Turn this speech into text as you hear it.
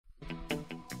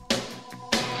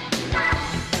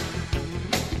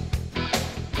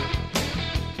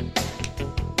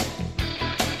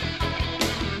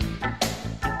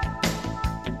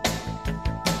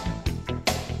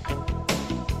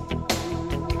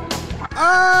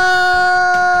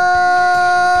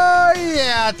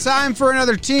Yeah, time for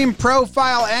another team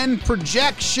profile and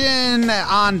projection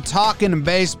on Talkin'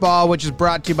 Baseball, which is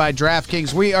brought to you by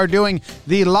DraftKings. We are doing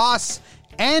the Los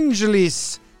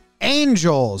Angeles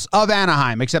Angels of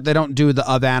Anaheim, except they don't do the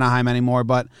of Anaheim anymore,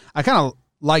 but I kind of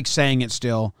like saying it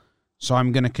still, so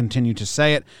I'm going to continue to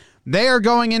say it. They are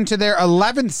going into their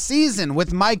 11th season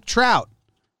with Mike Trout.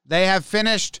 They have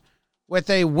finished with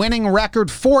a winning record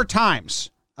 4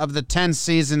 times. Of the 10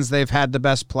 seasons, they've had the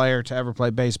best player to ever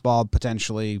play baseball,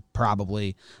 potentially,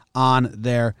 probably, on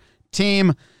their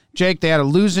team. Jake, they had a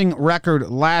losing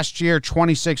record last year,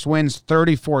 26 wins,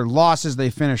 34 losses. They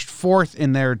finished 4th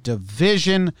in their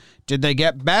division. Did they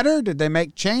get better? Did they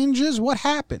make changes? What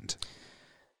happened?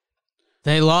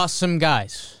 They lost some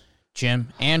guys,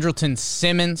 Jim. Andrelton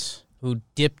Simmons, who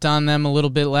dipped on them a little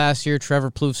bit last year.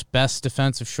 Trevor Plouffe's best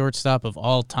defensive shortstop of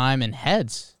all time, and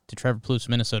heads to Trevor Plouffe's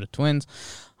Minnesota Twins.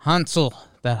 Hansel,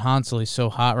 he's so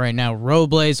hot right now.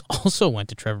 Robles also went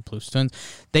to Trevor Plouffe's Twins.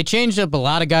 They changed up a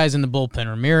lot of guys in the bullpen.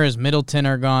 Ramirez, Middleton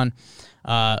are gone.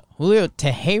 Julio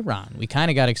Teheran, we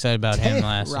kind of got excited about him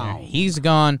last year. He's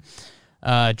gone.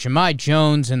 Jahmai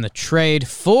Jones in the trade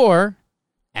for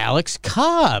Alex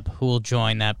Cobb, who will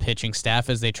join that pitching staff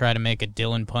as they try to make a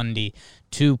Dylan Bundy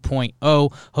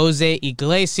 2.0. Jose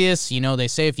Iglesias, they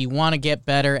say if you want to get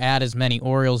better, add as many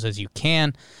Orioles as you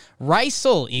can.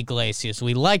 Raisel Iglesias,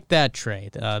 we like that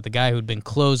trade. The guy who'd been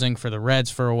closing for the Reds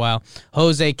for a while.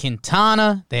 Jose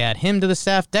Quintana, they add him to the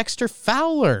staff. Dexter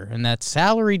Fowler and that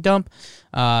salary dump,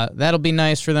 that'll be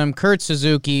nice for them. Kurt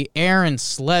Suzuki, Aaron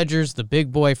Sledgers, the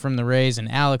big boy from the Rays,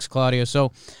 and Alex Claudio.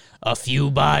 So a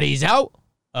few bodies out,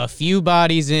 a few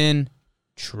bodies in.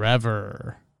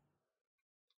 Trevor.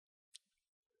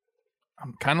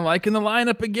 I'm kind of liking the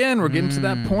lineup again. We're getting to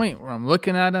that point where I'm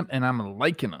looking at them and I'm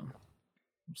liking them.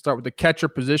 Start with the catcher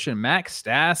position. Max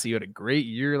Stassi had a great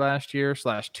year last year,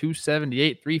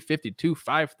 /278, 352,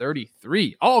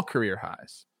 533, all career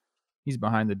highs. He's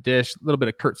behind the dish. A little bit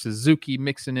of Kurt Suzuki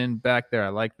mixing in back there. I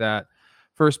like that.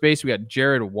 First base, we got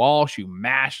Jared Walsh, who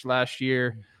mashed last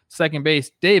year. Second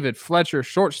base, David Fletcher.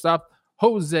 Shortstop,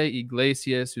 Jose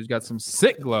Iglesias, who's got some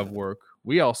sick glove work.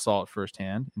 We all saw it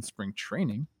firsthand in spring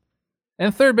training.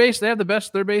 And third base, they have the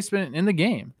best third baseman in the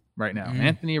game right now.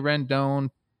 Anthony Rendon.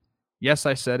 Yes,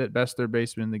 I said it. Best third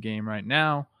baseman in the game right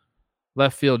now.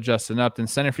 Left field, Justin Upton.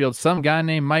 Center field, some guy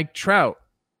named Mike Trout.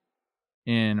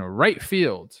 In right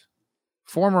field,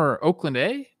 former Oakland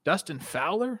A, Dustin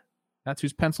Fowler. That's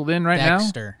who's penciled in right now.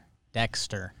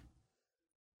 Dexter.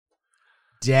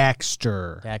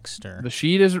 The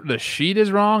sheet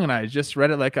is wrong, and I just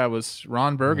read it like I was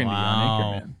Ron Burgundy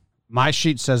on Anchorman. My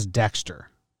sheet says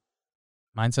Dexter.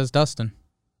 Mine says Dustin.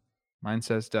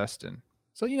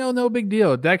 So, no big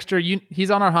deal. Dexter,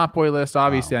 he's on our hot boy list.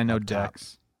 Obviously, I know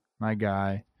Dex, my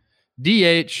guy.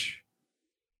 DH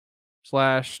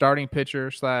 / starting pitcher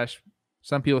 /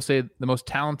 some people say the most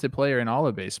talented player in all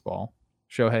of baseball,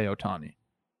 Shohei Ohtani.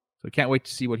 So can't wait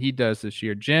to see what he does this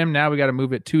year. Jim, now we got to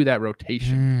move it to that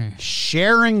rotation.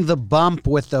 Sharing the bump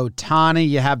with Ohtani,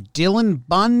 you have Dylan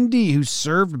Bundy, who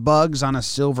served bugs on a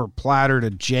silver platter to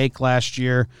Jake last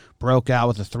year, broke out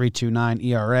with a 3.29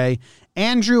 ERA.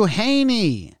 Andrew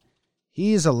Haney,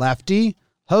 he's a lefty.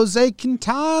 Jose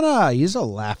Quintana, he's a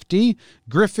lefty.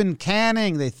 Griffin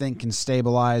Canning, they think, can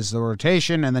stabilize the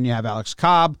rotation. And then you have Alex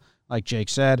Cobb, like Jake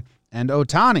said, and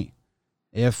Ohtani,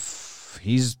 if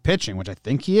he's pitching, which I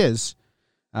think he is.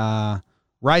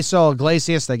 Raisel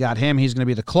Iglesias, they got him. He's going to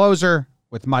be the closer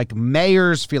with Mike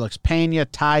Mayers, Felix Pena,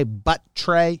 Ty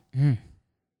Buttrey.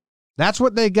 That's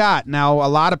what they got. Now, a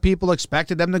lot of people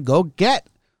expected them to go get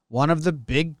one of the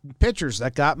big pitchers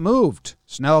that got moved.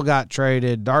 Snell got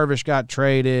traded. Darvish got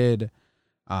traded.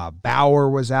 Bauer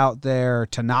was out there.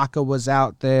 Tanaka was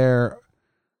out there.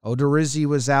 Odorizzi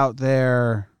was out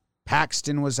there.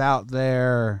 Paxton was out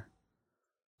there.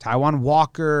 Taijuan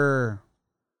Walker.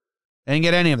 They didn't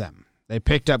get any of them. They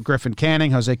picked up Griffin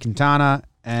Canning, Jose Quintana,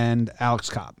 and Alex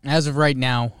Cobb. As of right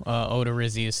now,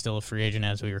 Odorizzi is still a free agent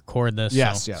as we record this.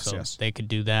 Yes. So they could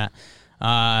do that.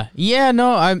 I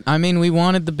mean, we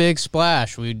wanted the big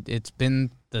splash. It's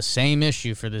been the same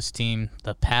issue for this team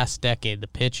the past decade. The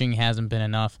pitching hasn't been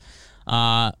enough.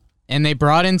 And they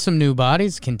brought in some new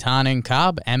bodies, Quintana and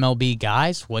Cobb, MLB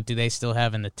guys. What do they still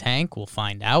have in the tank? We'll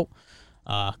find out.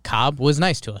 Cobb was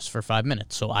nice to us for 5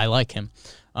 minutes, so I like him.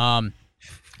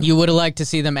 You would have liked to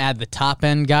see them add the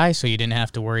top-end guy so you didn't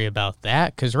have to worry about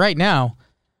that, because right now,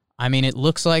 I mean, it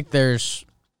looks like there's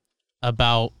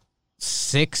about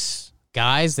 6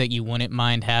 guys that you wouldn't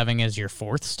mind having as your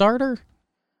 4th starter.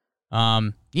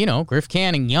 Griff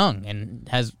Canning young and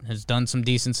has done some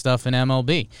decent stuff in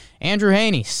MLB. Andrew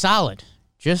Heaney, solid,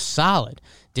 just solid.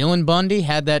 Dylan Bundy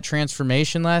had that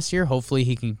transformation last year. Hopefully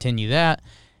he can continue that.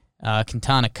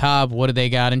 Quintana Cobb, what do they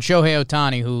got? And Shohei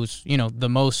Ohtani, who's, the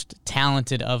most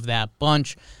talented of that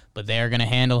bunch, but they're going to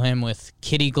handle him with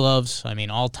kitty gloves. I mean,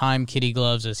 all-time kitty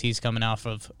gloves as he's coming off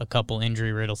of a couple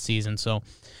injury-riddled seasons. So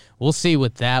we'll see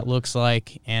what that looks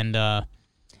like. And,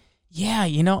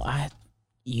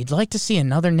 you'd like to see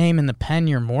another name in the pen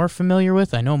you're more familiar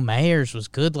with. I know Mayers was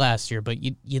good last year, but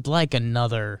you'd like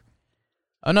another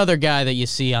guy that you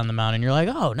see on the mound, and you're like,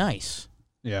 oh, nice.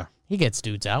 Yeah. He gets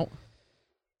dudes out.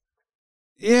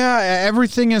 Yeah,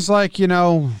 everything is like,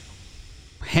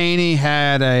 Heaney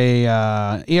had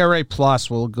a ERA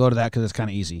plus. We'll go to that because it's kind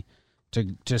of easy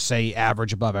to say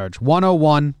average, above average.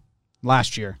 101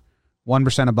 last year,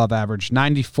 1% above average.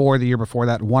 94 the year before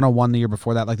that, 101 the year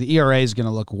before that. Like the ERA is going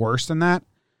to look worse than that.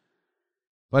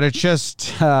 But it's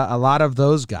just a lot of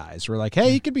those guys were like, hey,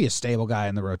 he could be a stable guy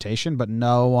in the rotation, but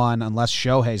no one, unless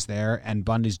Shohei's there and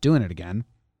Bundy's doing it again.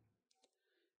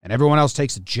 And everyone else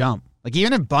takes a jump. Like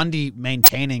even if Bundy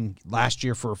maintaining last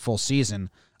year for a full season,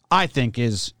 I think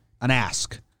is an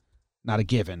ask, not a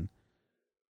given.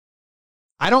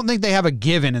 I don't think they have a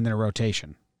given in their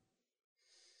rotation.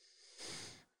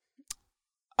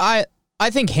 I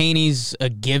think Heaney's a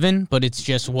given, but it's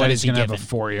just what is he given? He's going to have a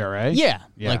 4 ERA? Yeah.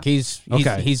 Like he's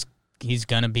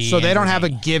going to be. So they don't have a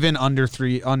given under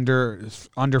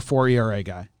 4 ERA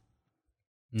guy.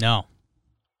 No,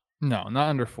 not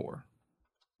under 4.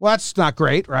 Well, that's not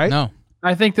great, right? No.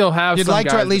 I think they'll have. You'd some like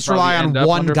to guys at least that probably rely on end up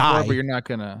one under guy, 4, but you're not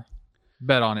gonna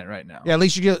bet on it right now. Yeah, at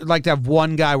least you'd like to have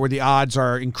one guy where the odds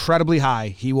are incredibly high.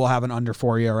 He will have an under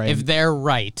 4 ERA. If they're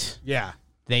right, yeah,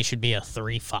 they should be a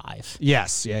 3.5.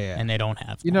 Yes, yeah. And they don't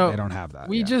have that. They don't have that.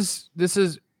 We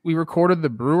recorded the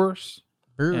Brewers.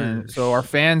 And so our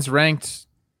fans ranked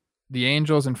the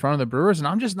Angels in front of the Brewers, and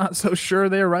I'm just not so sure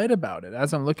they're right about it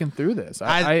as I'm looking through this.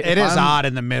 It is odd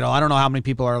in the middle. I don't know how many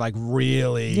people are like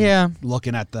really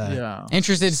looking at the. Yeah.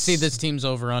 Interested to see this team's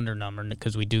over-under number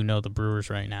because we do know the Brewers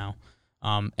right now.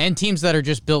 And teams that are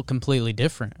just built completely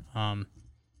different.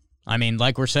 I mean,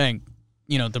 like we're saying,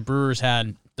 the Brewers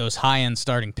had those high-end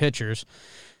starting pitchers.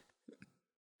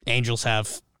 Angels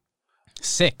have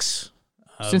 6.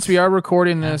 Since we are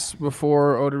recording this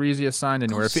before Odorizzi signed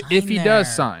anywhere, if he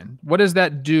does sign, what does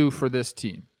that do for this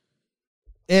team?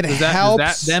 It helps.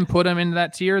 Does that then put him into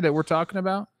that tier that we're talking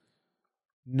about?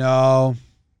 No.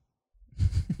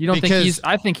 You don't think he's?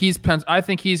 I think he's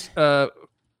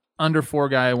under 4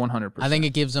 guy 100%. I think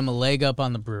it gives them a leg up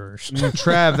on the Brewers.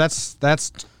 Trev, that's.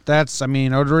 I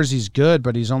mean, Odorizzi's good,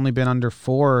 but he's only been under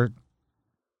 4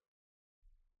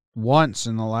 once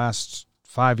in the last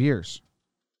 5 years.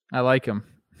 I like him.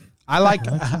 I like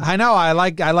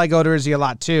Odorizzi a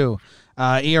lot too.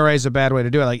 ERA is a bad way to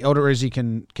do it. Like Odorizzi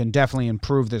can definitely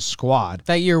improve this squad.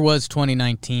 That year was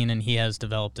 2019, and he has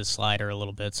developed his slider a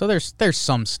little bit. So there's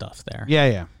some stuff there.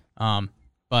 Yeah.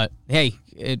 But hey,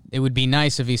 it would be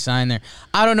nice if he signed there.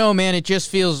 I don't know, man. It just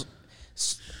feels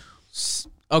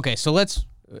okay. So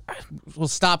we'll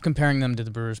stop comparing them to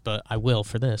the Brewers, but I will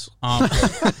for this.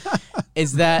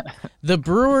 Is that the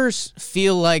Brewers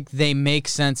feel like they make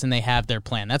sense and they have their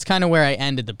plan. That's kind of where I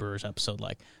ended the Brewers episode.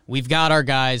 Like, we've got our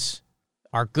guys,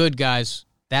 our good guys.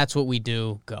 That's what we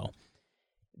do. Go.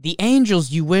 The Angels,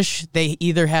 you wish they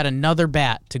either had another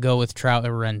bat to go with Trout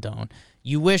or Rendon.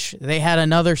 You wish they had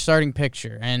another starting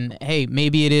pitcher. And, hey,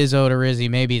 maybe it is Odorizzi,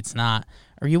 maybe it's not.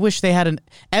 Or you wish they had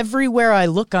everywhere I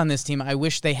look on this team, I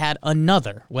wish they had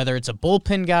another, whether it's a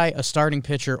bullpen guy, a starting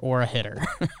pitcher, or a hitter.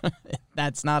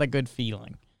 That's not a good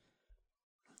feeling.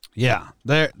 Yeah,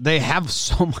 they have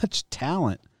so much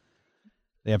talent.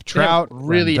 They have Trout,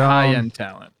 really Rendon. high-end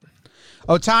talent.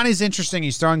 Ohtani's interesting.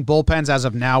 He's throwing bullpens as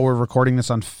of now. We're recording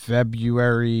this on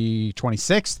February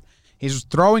 26th. He's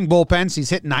throwing bullpens.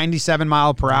 He's hit 97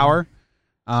 mile per hour.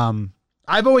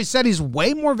 I've always said he's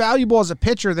way more valuable as a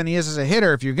pitcher than he is as a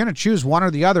hitter. If you're going to choose one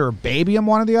or the other, or baby him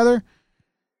one or the other,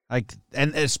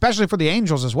 and especially for the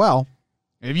Angels as well.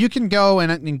 If you can go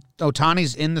and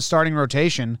Ohtani's in the starting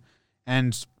rotation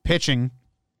and pitching,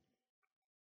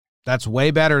 that's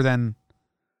way better than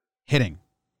hitting.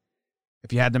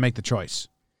 If you had to make the choice,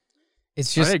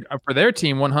 it's just for their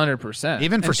team 100%.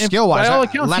 Even for skill wise,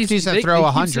 lefties that throw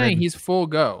 100. He's full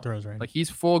go. Throws right. Like he's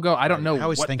full go. I don't know. I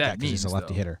always what think that because means, he's a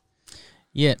lefty hitter.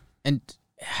 Yeah, and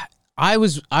I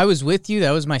was with you.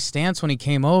 That was my stance when he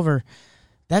came over.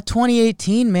 That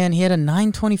 2018, man, he had a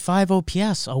 925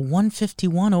 OPS, a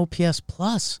 151 OPS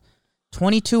plus,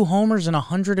 22 homers in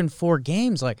 104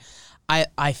 games. Like,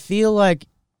 I feel like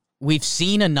we've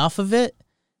seen enough of it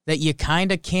that you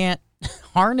kind of can't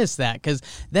harness that, because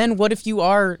then what if you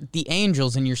are the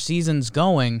Angels and your season's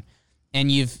going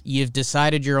and you've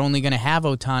decided you're only going to have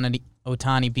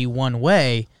Ohtani be one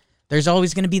way? There's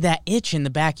always going to be that itch in the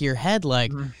back of your head,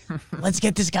 like, let's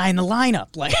get this guy in the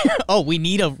lineup. Like, oh, we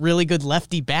need a really good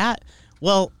lefty bat?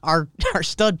 Well, our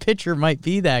stud pitcher might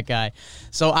be that guy.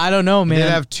 So I don't know, man. He did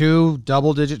have 2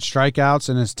 double-digit strikeouts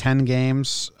in his 10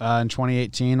 games in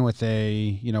 2018 with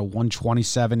a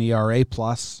 127 ERA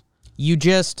plus. You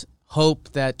just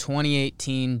hope that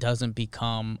 2018 doesn't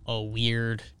become a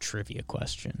weird trivia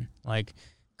question. Like,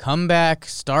 come back,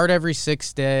 start every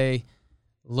 6th day,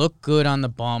 look good on the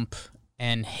bump,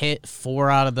 and hit 4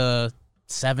 out of the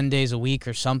 7 days a week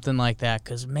or something like that.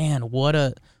 Because, man, what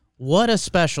a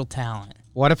special talent.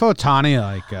 What if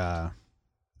Ohtani,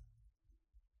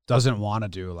 doesn't want to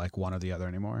do, one or the other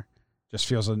anymore? Just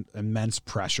feels an immense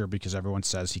pressure because everyone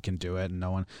says he can do it, and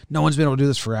no one's been able to do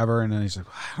this forever. And then he's like,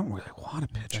 I don't really want to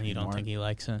pitch anymore. You don't think he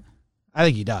likes it? I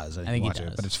think he does. I think he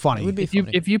does. But it's funny. It would be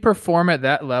if you perform at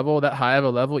that level, that high of a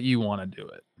level, you want to do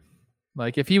it.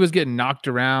 Like, if he was getting knocked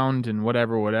around and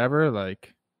whatever,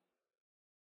 like,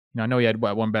 I know he had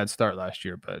one bad start last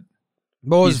year, but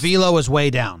his velo was way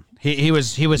down. He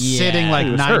was sitting like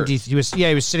 90. He was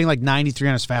sitting like 93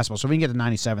 on his fastball. So if we can get to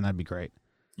 97, that'd be great.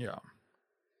 Yeah.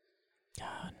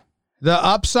 God. The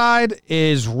upside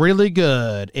is really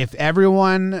good if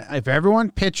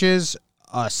everyone pitches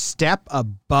a step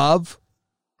above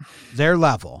their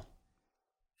level.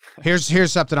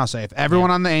 Here's something I'll say. If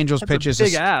everyone on the Angels pitches a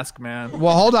big ask, man.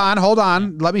 Well, hold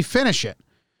on. Let me finish it.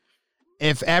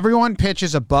 If everyone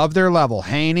pitches above their level,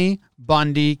 Haney,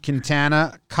 Bundy,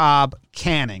 Quintana, Cobb,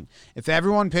 Canning, if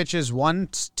everyone pitches one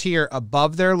tier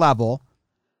above their level,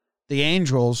 the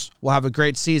Angels will have a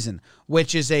great season,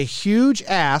 which is a huge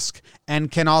ask and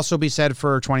can also be said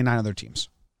for 29 other teams.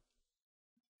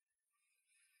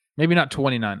 Maybe not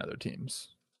 29 other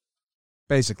teams.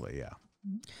 Basically, yeah.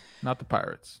 Not the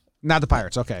Pirates. Not the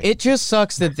Pirates, okay. It just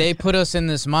sucks that they put us in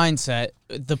this mindset.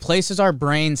 The places our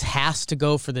brains has to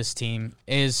go for this team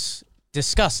is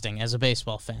disgusting as a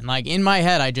baseball fan. Like, in my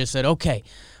head, I just said, okay,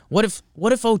 what if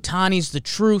Ohtani's the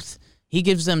truth? He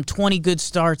gives them 20 good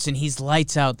starts and he's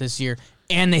lights out this year,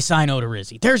 and they sign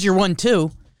Odorizzi. There's your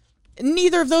 1-2.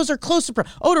 Neither of those are close to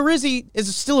Odorizzi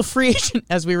is still a free agent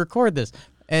as we record this,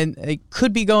 and it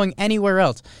could be going anywhere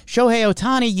else. Shohei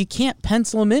Ohtani, you can't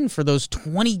pencil him in for those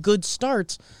 20 good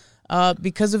starts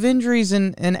because of injuries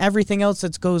and everything else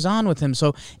that goes on with him.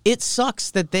 So it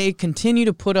sucks that they continue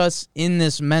to put us in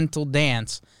this mental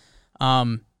dance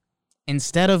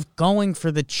instead of going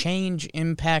for the change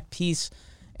impact piece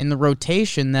in the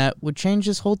rotation that would change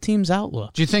this whole team's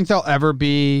outlook. Do you think they'll ever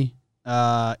be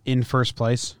in first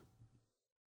place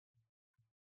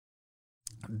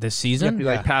this season? You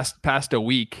have to be past a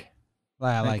week.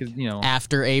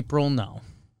 After April, no.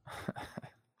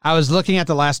 I was looking at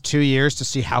the last 2 years to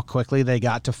see how quickly they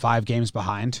got to 5 games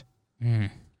behind.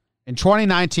 In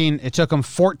 2019, it took them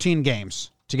 14 games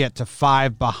to get to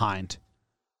 5 behind.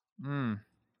 It's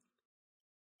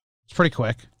pretty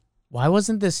quick. Why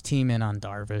wasn't this team in on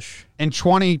Darvish? In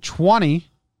 2020,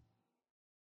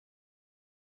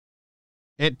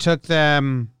 it took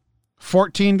them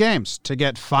 14 games to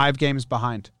get 5 games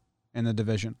behind in the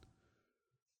division.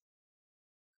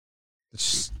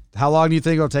 How long do you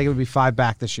think it'll take them to be 5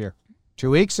 back this year? 2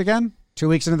 weeks again? 2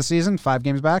 weeks into the season, 5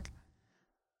 games back?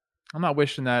 I'm not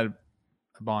wishing that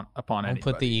upon anybody.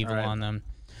 Don't put the evil on them.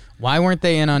 Why weren't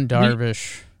they in on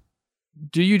Darvish?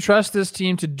 Do you trust this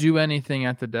team to do anything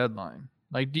at the deadline?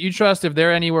 Like, do you trust if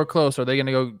they're anywhere close, are they going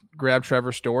to go grab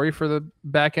Trevor Story for the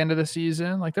back end of the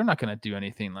season? Like, they're not going to do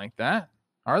anything like that,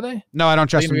 are they? No, I don't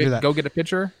trust them to do that. Go get a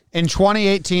pitcher? In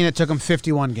 2018, it took them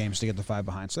 51 games to get the 5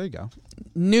 behind. So there you go.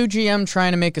 New GM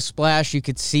trying to make a splash. You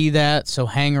could see that, so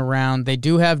hang around. They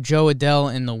do have Joe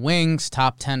Adell in the wings,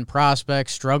 top 10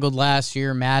 prospect. Struggled last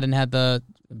year. Madden had the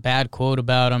bad quote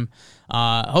about him.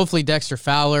 Hopefully Dexter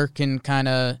Fowler can kind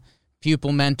of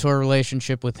pupil-mentor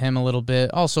relationship with him a little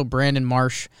bit. Also, Brandon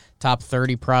Marsh, top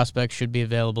 30 prospect, should be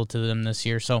available to them this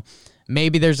year. So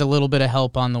maybe there's a little bit of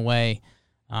help on the way.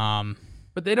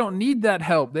 But they don't need that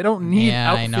help. They don't need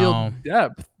outfield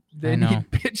depth. They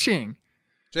need pitching.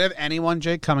 Do you have anyone,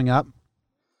 Jake, coming up?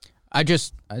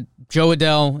 Joe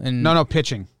Adell and... No,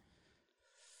 pitching.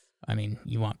 I mean,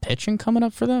 you want pitching coming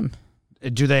up for them?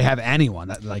 Do they have anyone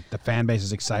that the fan base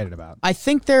is excited about? I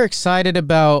think they're excited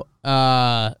about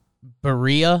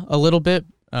Barria a little bit.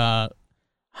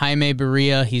 Jaime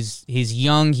Barria, he's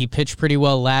young. He pitched pretty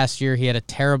well last year. He had a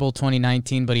terrible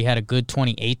 2019, but he had a good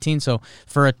 2018. So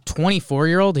for a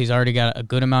 24-year-old, he's already got a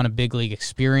good amount of big league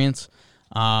experience.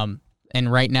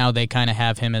 And right now they kind of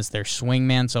have him as their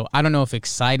swingman. So I don't know if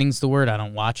exciting's the word. I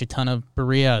don't watch a ton of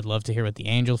Berea. I'd love to hear what the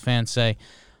Angel fans say.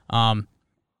 How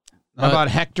about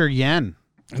Hector Yen?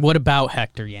 What about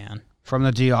Hector Yan? From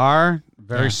the DR,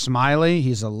 very smiley.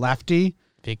 He's a lefty.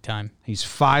 Big time. He's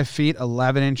 5 feet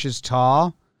 11 inches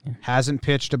tall. Yeah. Hasn't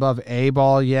pitched above A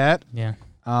ball yet. Yeah.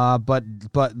 But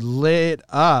lit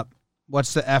up.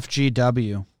 What's the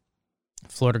FGW?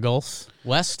 Florida Gulf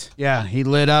West? Yeah, he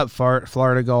lit up for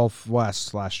Florida Gulf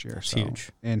West last year. It's huge.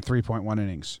 In 3.1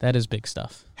 innings. That is big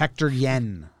stuff. Hector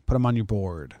Yen. Put him on your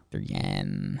board. Hector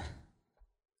Yen.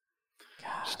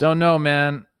 Just don't know,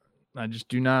 man. I just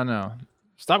do not know.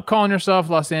 Stop calling yourself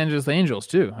Los Angeles Angels,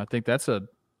 too. I think that's a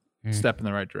step in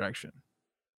the right direction.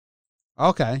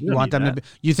 Okay. You want them to be,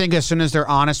 you think as soon as they're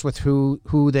honest with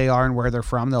who they are and where they're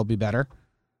from, they'll be better?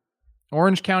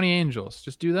 Orange County Angels.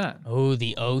 Just do that. Oh,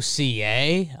 the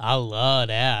OCA? I love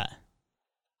that.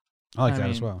 I like that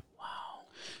as well.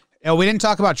 Wow. We didn't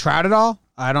talk about Trout at all.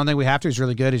 I don't think we have to. He's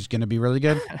really good. He's going to be really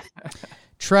good.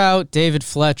 Trout, David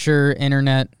Fletcher,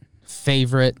 internet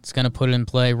favorite. It's going to put it in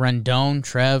play. Rendon,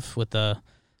 Trev, with the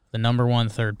number one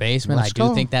third baseman. I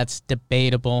do think that's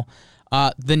debatable.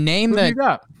 The name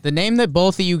that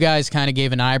both of you guys kind of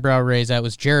gave an eyebrow raise at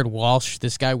was Jared Walsh.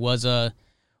 This guy was a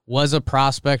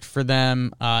prospect for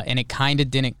them, and it kind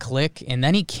of didn't click. And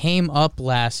then he came up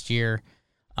last year,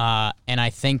 and I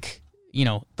think,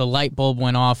 the light bulb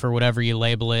went off or whatever you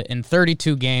label it. In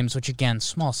 32 games, which, again,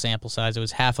 small sample size, it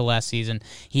was half of last season,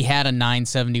 he had a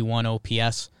 971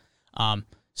 OPS.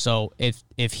 So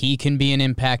if he can be an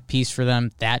impact piece for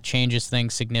them, that changes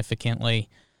things significantly.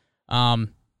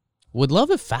 Would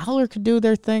love if Fowler could do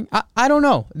their thing. I don't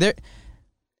know.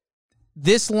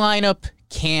 This lineup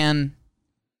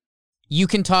you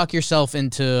can talk yourself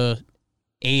into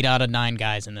 8 out of 9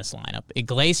 guys in this lineup.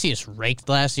 Iglesias raked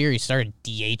last year. He started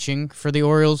DHing for the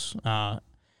Orioles.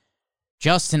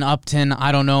 Justin Upton,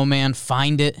 I don't know, man.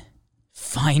 Find it,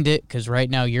 because right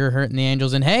now you're hurting the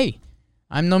Angels. And hey,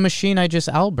 I'm no machine.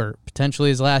 Albert. Potentially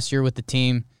his last year with the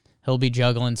team. He'll be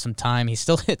juggling some time. He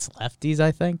still hits lefties,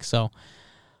 I think. So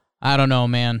I don't know,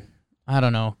 man. I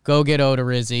don't know. Go get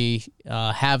Odorizzi,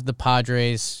 have the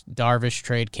Padres Darvish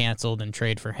trade canceled and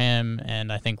trade for him,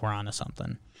 and I think we're on to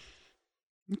something.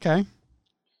 Okay.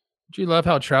 Do you love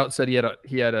how Trout said he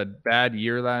had a bad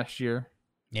year last year?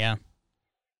 Yeah.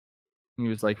 He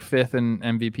was like 5th in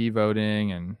MVP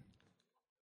voting, and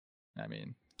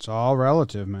it's all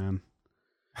relative, man.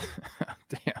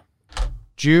 Damn.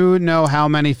 Do you know how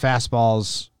many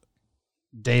fastballs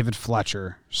David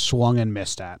Fletcher swung and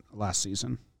missed at last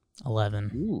season?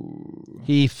 11. Ooh.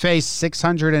 He faced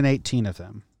 618 of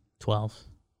them. 12.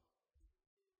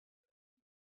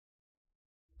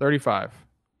 35.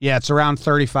 Yeah, it's around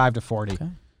 35 to 40. Okay.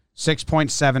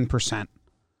 6.7%.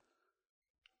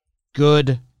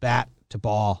 Good bat to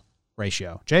ball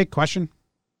ratio. Jake, question?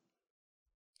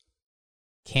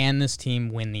 Can this team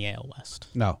win the AL West?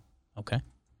 No. Okay.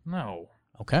 No.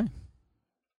 Okay.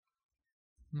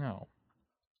 No.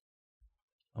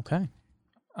 Okay.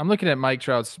 I'm looking at Mike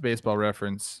Trout's Baseball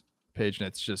Reference page, and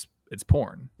it's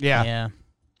porn. Yeah.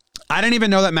 I didn't even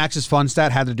know that Max's fun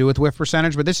stat had to do with whiff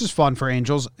percentage, but this is fun for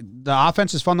Angels. The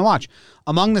offense is fun to watch.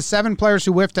 Among the 7 players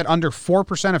who whiffed at under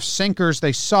 4% of sinkers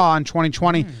they saw in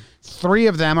 2020, 3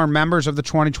 of them are members of the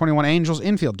 2021 Angels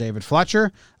infield: David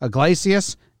Fletcher,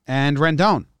 Iglesias, and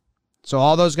Rendon. So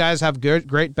all those guys have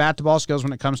great bat-to-ball skills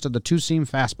when it comes to the two-seam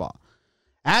fastball.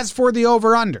 As for the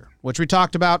over-under, which we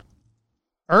talked about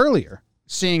earlier,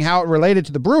 seeing how it related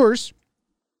to the Brewers,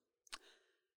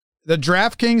 the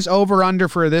DraftKings over-under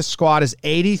for this squad is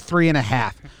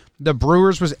 83.5. The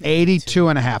Brewers was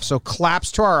 82.5. So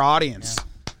claps to our audience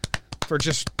for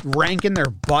just ranking their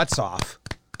butts off.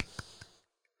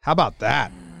 How about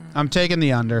that? I'm taking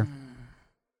the under.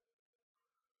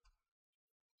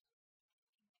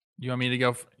 You want me to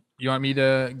go? You want me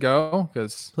to go?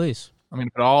 Because please, I'm going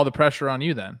to put all the pressure on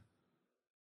you. Then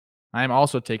I am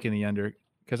also taking the under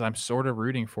because I'm sort of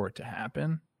rooting for it to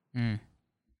happen. I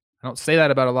don't say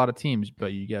that about a lot of teams,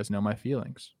 but you guys know my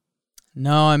feelings.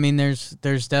 No, I mean there's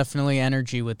definitely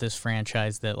energy with this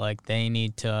franchise that like they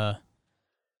need to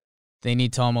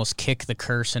almost kick the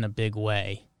curse in a big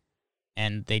way,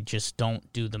 and they just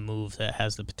don't do the move that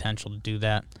has the potential to do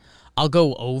that. I'll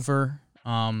go over.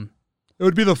 It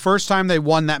would be the first time they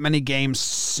won that many games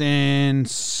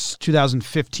since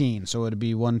 2015. So it would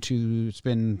be it's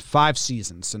been 5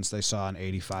 seasons since they saw an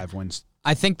 85 wins.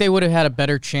 I think they would have had a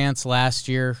better chance last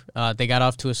year. They got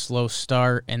off to a slow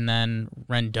start, and then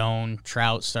Rendon,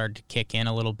 Trout started to kick in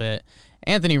a little bit.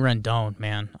 Anthony Rendon,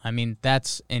 man. I mean,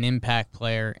 that's an impact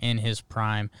player in his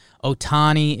prime.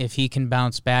 Ohtani, if he can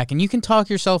bounce back. And you can talk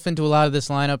yourself into a lot of this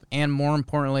lineup. And more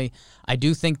importantly, I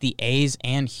do think the A's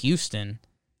and Houston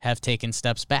have taken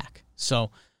steps back. So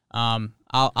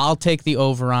I'll take the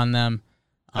over on them.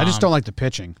 I just don't like the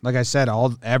pitching. Like I said,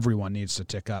 everyone needs to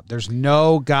tick up. There's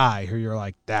no guy who you're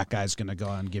like, that guy's going to go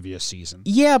and give you a season.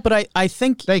 Yeah, but I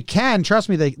think they can. Trust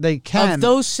me, they can. Of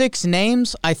those 6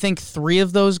 names, I think 3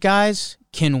 of those guys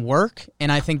can work, and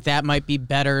I think that might be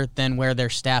better than where their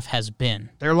staff has been.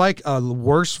 They're like a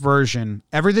worse version.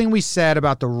 Everything we said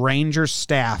about the Rangers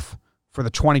staff for the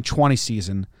 2020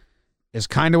 season is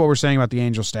kind of what we're saying about the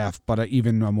Angels staff, but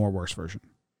even a more worse version.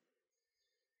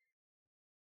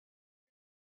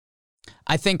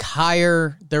 I think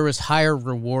there was higher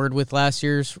reward with last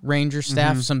year's Rangers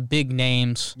staff, some big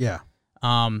names. Yeah.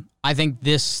 I think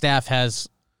this staff has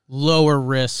lower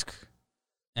risk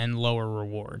and lower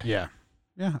reward. Yeah.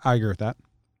 Yeah, I agree with that.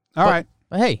 All right.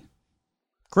 But hey,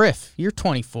 Griff, you're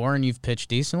 24 and you've pitched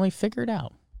decently. Figure it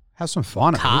out. Have some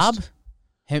fun. Cobb,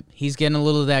 he's getting a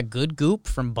little of that good goop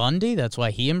from Bundy. That's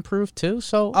why he improved too.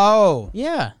 So,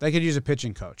 yeah. They could use a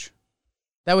pitching coach.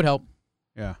 That would help.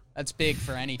 Yeah. That's big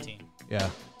for any team. Yeah.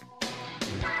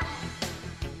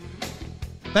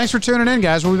 Thanks for tuning in,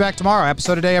 guys. We'll be back tomorrow.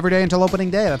 Episode a day, every day until opening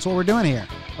day. That's what we're doing here.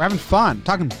 We're having fun,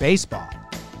 talking baseball.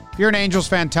 If you're an Angels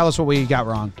fan, tell us what we got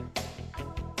wrong.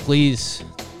 Please.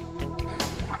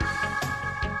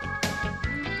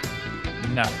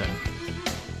 Nothing.